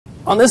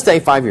On this day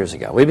 5 years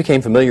ago, we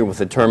became familiar with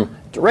the term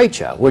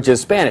derecho, which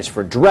is Spanish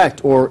for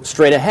direct or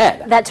straight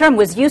ahead. That term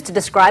was used to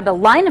describe a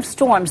line of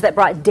storms that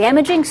brought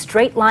damaging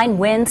straight-line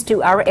winds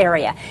to our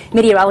area.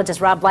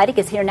 Meteorologist Rob Leidig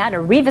is here now to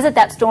revisit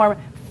that storm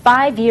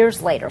 5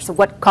 years later. So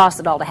what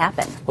caused it all to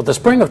happen? Well, the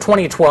spring of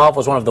 2012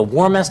 was one of the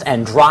warmest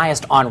and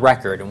driest on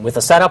record. And with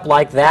a setup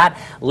like that,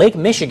 Lake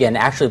Michigan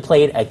actually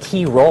played a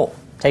key role.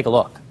 Take a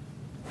look.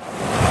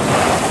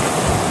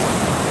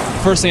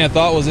 First thing I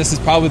thought was this is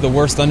probably the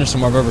worst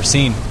thunderstorm I've ever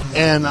seen.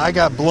 And I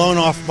got blown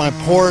off my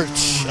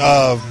porch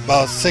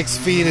about 6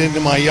 feet into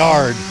my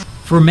yard.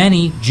 For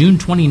many, June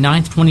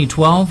 29,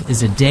 2012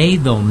 is a day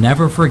they'll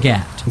never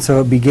forget. And so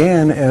it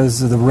began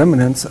as the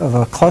remnants of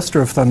a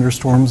cluster of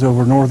thunderstorms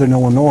over northern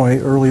Illinois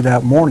early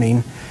that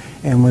morning,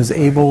 and was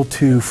able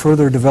to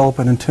further develop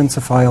and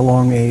intensify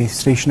along a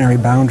stationary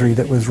boundary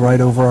that was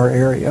right over our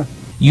area.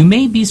 You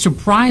may be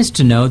surprised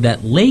to know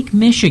that Lake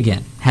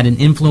Michigan had an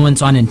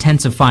influence on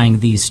intensifying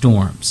these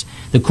storms.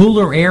 The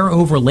cooler air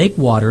over lake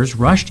waters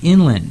rushed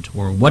inland,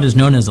 or what is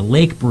known as a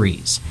lake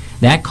breeze.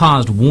 That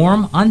caused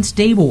warm,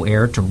 unstable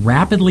air to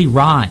rapidly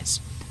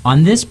rise.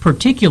 On this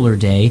particular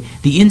day,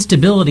 the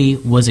instability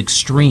was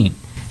extreme.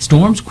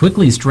 Storms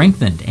quickly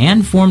strengthened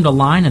and formed a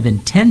line of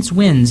intense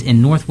winds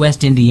in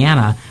northwest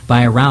Indiana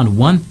by around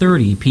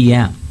 1:30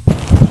 p.m.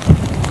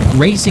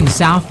 Racing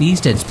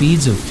southeast at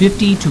speeds of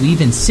 50 to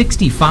even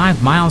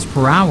 65 miles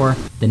per hour,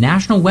 the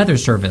National Weather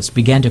Service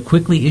began to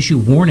quickly issue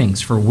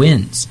warnings for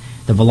winds.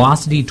 The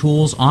velocity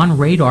tools on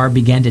radar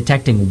began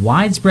detecting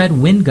widespread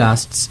wind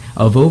gusts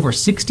of over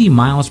 60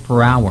 miles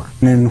per hour.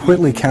 In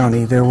Whitley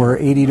County, there were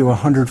 80 to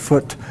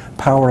 100-foot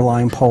power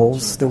line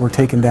poles that were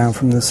taken down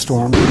from this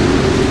storm.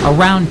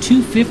 Around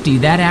 2:50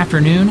 that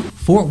afternoon,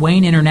 Fort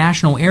Wayne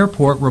International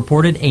Airport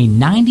reported a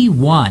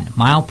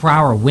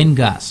 91-mile-per-hour wind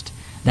gust.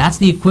 That's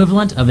the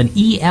equivalent of an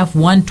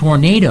EF1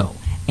 tornado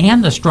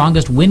and the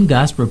strongest wind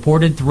gust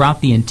reported throughout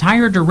the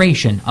entire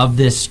duration of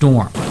this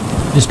storm.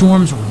 The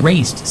storms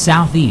raced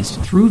southeast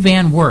through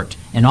Van Wert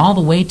and all the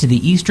way to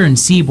the eastern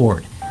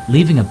seaboard,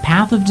 leaving a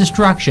path of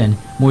destruction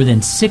more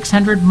than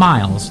 600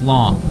 miles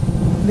long.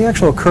 The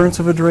actual occurrence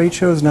of a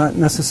derecho is not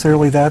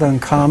necessarily that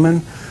uncommon.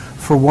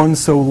 For one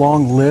so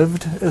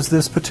long-lived as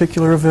this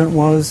particular event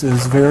was,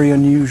 is very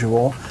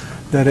unusual.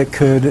 That it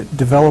could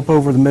develop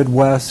over the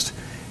Midwest,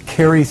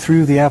 carry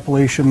through the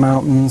Appalachian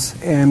Mountains,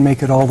 and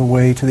make it all the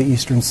way to the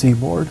eastern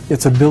seaboard.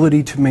 Its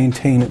ability to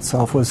maintain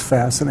itself was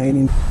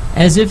fascinating.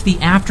 As if the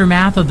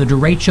aftermath of the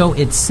derecho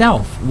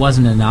itself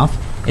wasn't enough,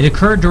 it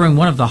occurred during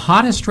one of the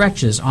hottest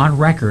stretches on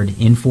record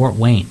in Fort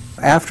Wayne.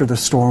 After the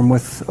storm,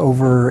 with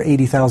over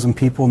 80,000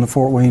 people in the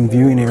Fort Wayne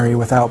viewing area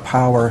without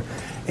power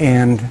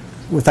and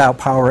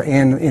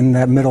in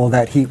that middle of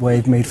that heat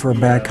wave, made for a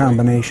bad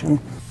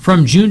combination.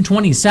 From June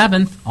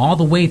 27th all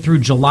the way through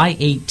July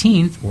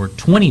 18th, or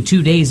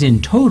 22 days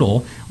in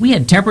total, we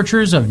had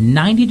temperatures of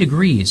 90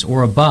 degrees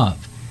or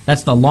above.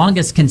 That's the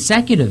longest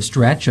consecutive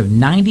stretch of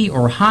 90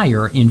 or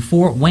higher in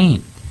Fort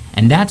Wayne.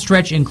 And that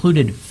stretch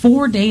included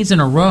 4 days in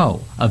a row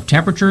of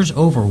temperatures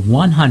over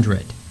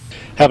 100.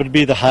 Happened to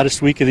be the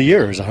hottest week of the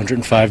year. It was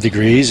 105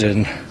 degrees,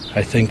 and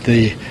I think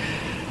the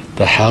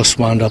house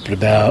wound up at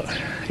about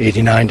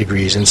 89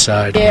 degrees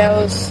inside. Yeah,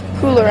 it was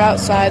cooler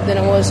outside than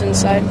it was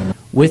inside.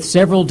 With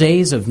several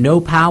days of no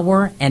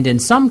power and in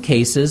some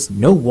cases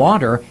no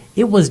water,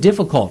 it was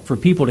difficult for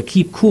people to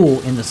keep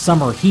cool in the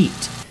summer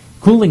heat.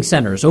 Cooling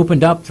centers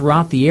opened up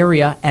throughout the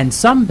area and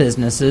some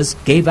businesses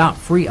gave out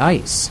free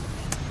ice.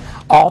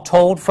 All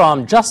told,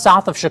 from just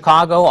south of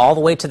Chicago all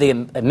the way to the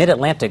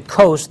mid-Atlantic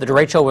coast, the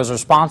derecho was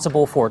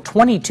responsible for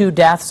 22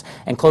 deaths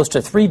and close to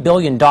 $3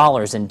 billion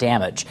in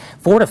damage.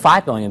 4 to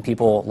 5 million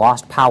people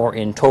lost power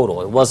in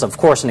total. It was, of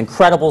course, an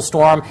incredible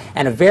storm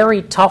and a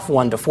very tough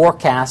one to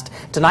forecast.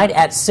 Tonight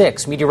at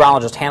 6,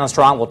 meteorologist Hannah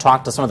Strong will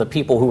talk to some of the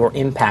people who were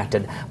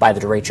impacted by the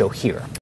derecho here.